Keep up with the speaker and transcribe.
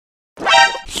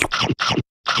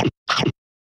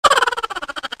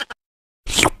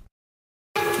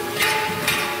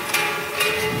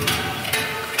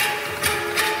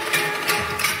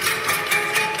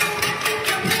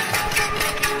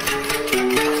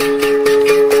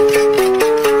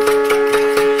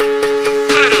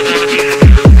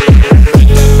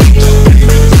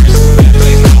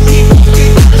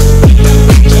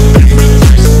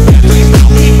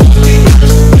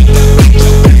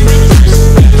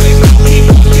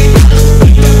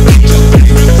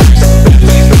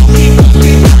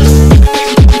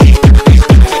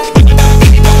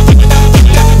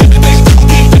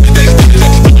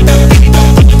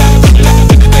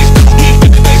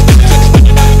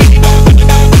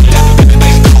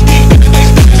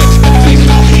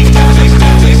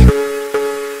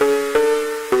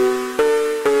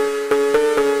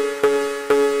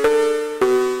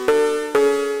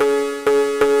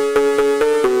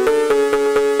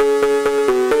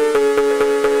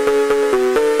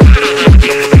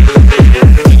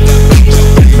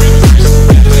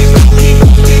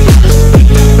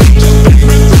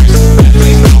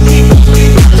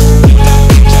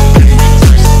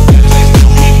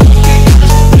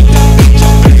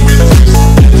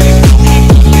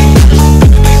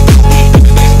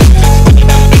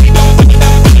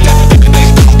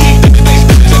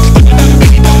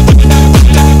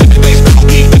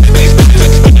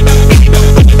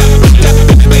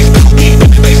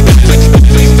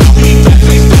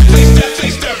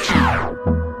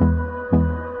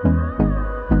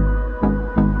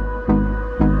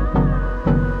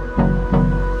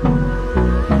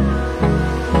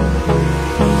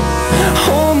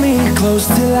close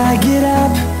till I get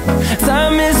up.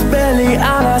 Time is barely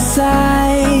on our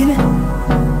side.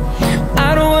 I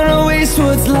don't wanna waste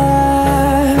what's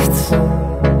left.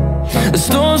 The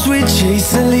storms we chase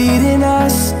are leading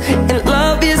us, and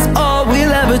love is all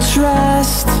we'll ever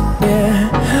trust. Yeah,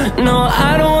 no,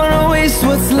 I don't wanna waste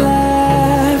what's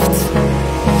left.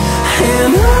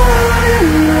 And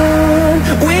on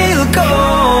we'll go,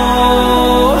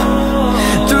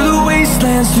 through the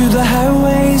wastelands, through the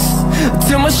highways,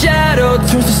 till my shadow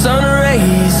turns to sun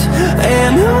rays.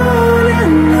 And on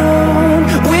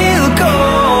we'll go,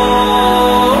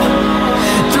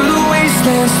 through the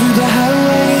wastelands, through the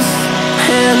highways,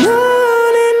 and on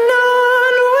we'll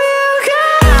go.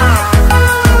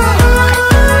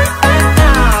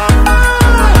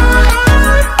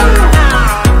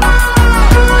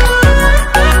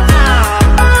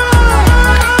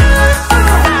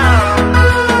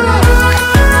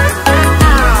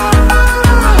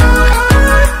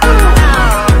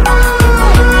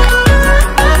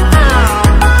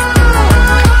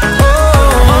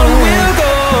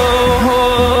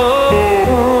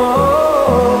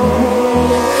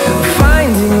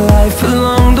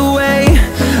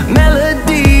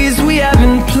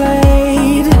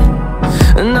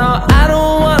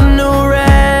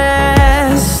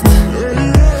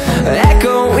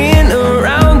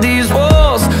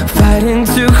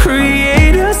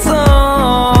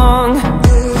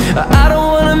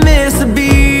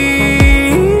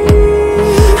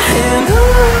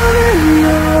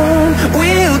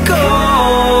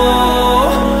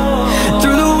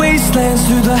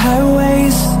 Through the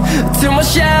highways, till my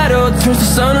shadow turns to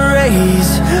sun rays.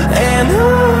 And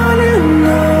on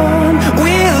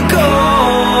we'll go,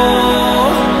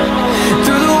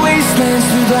 through the wastelands,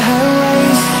 through the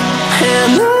highways,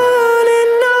 and on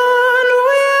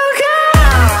we'll go.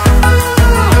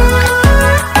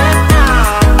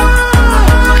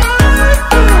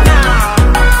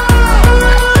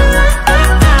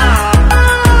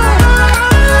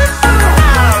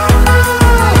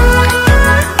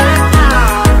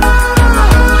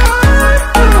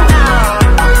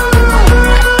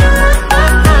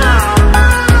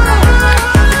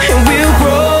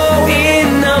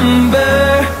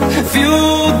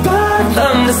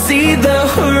 See the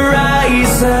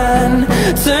horizon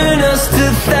turn us to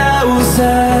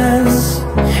thousands,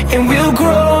 and we'll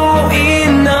grow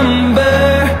in number,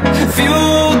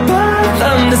 fueled by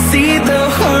them to see the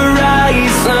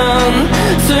horizon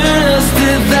turn us to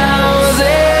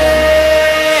thousands.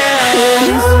 And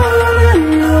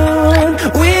on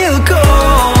we'll go,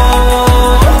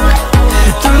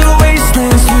 through the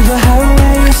wastelands, through the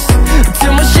highways,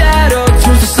 till my shadow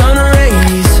turns to sun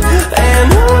rays. And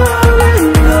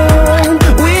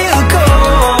we'll go,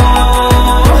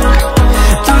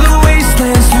 through the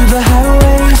wastelands, through the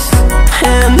highways,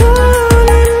 and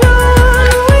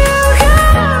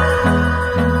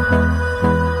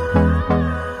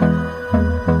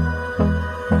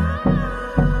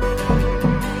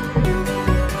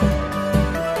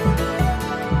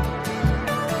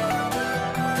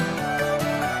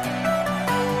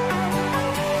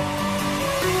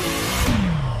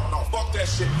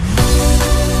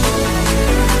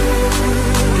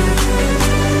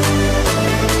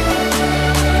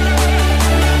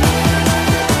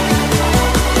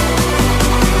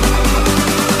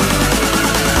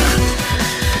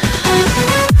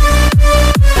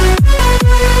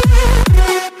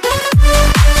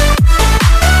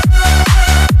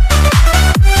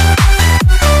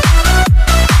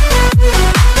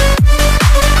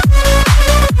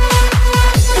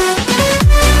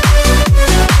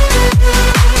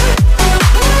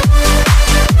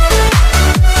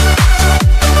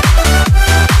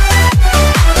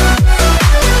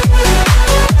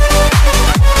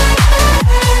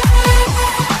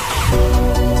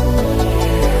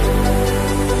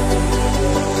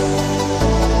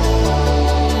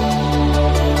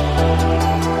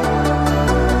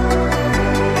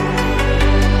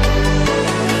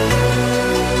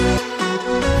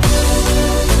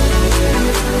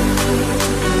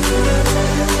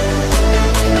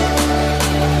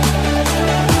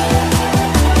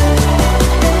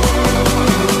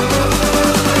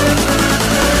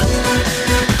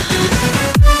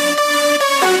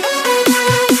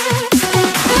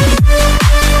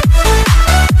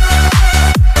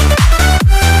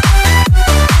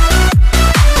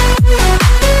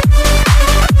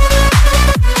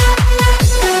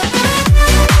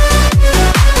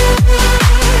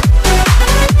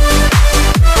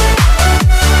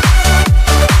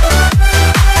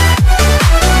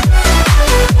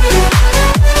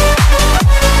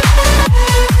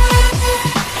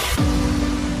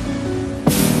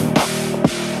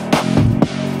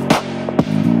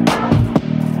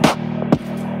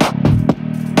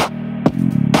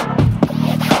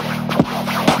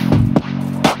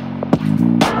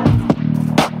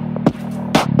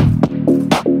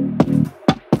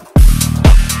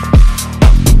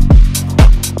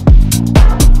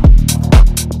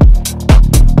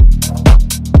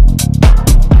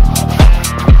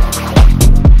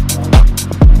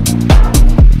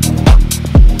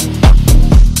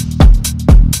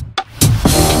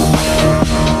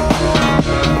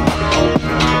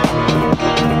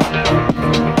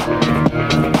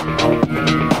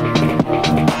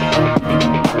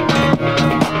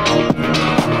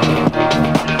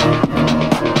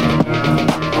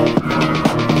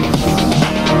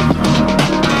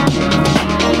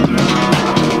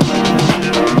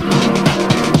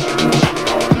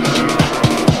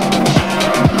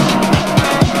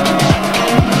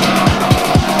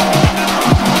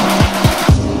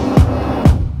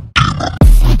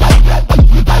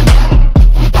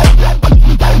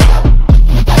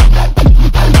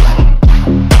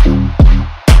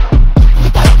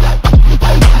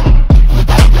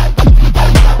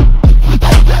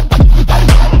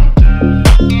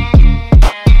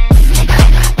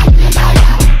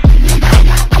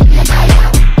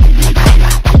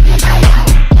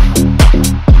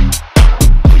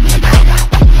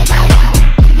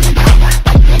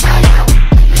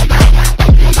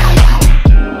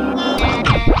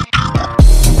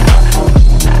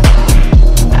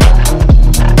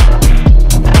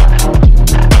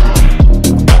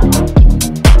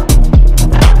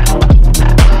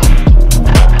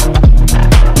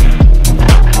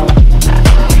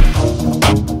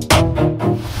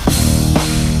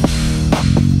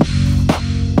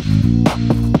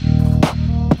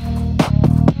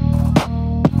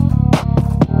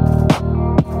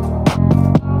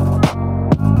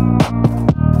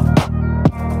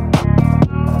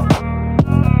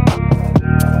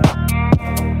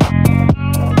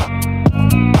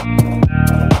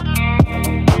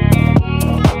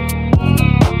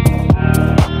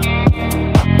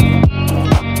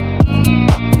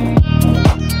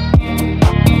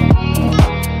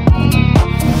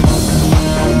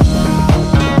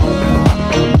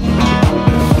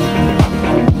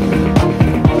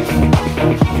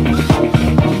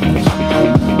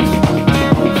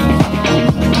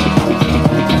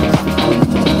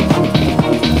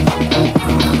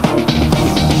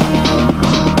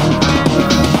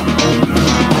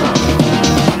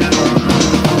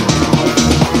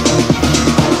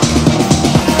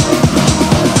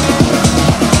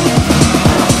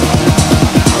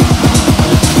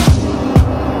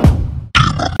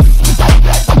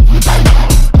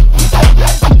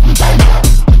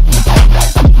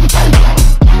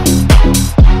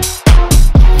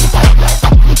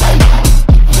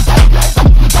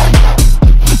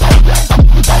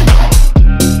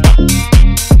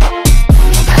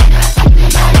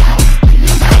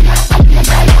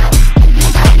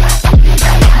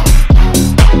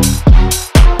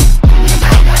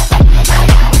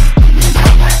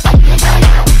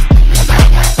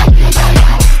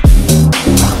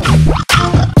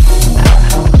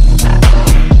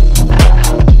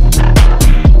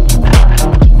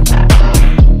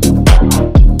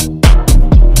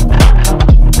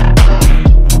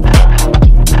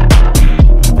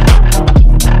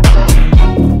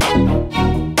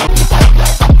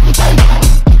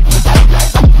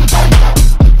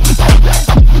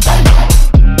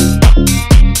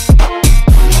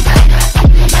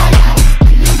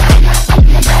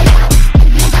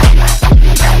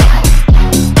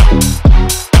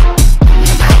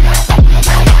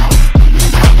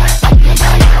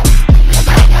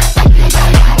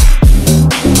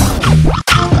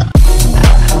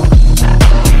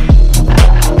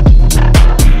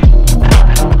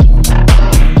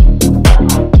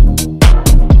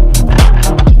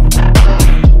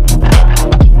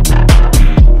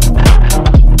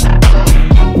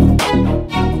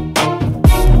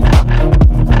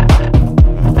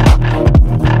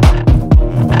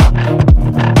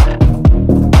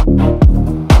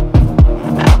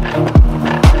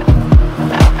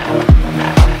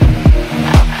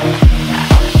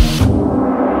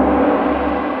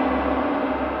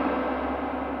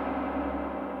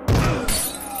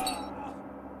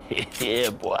Yeah,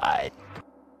 boy.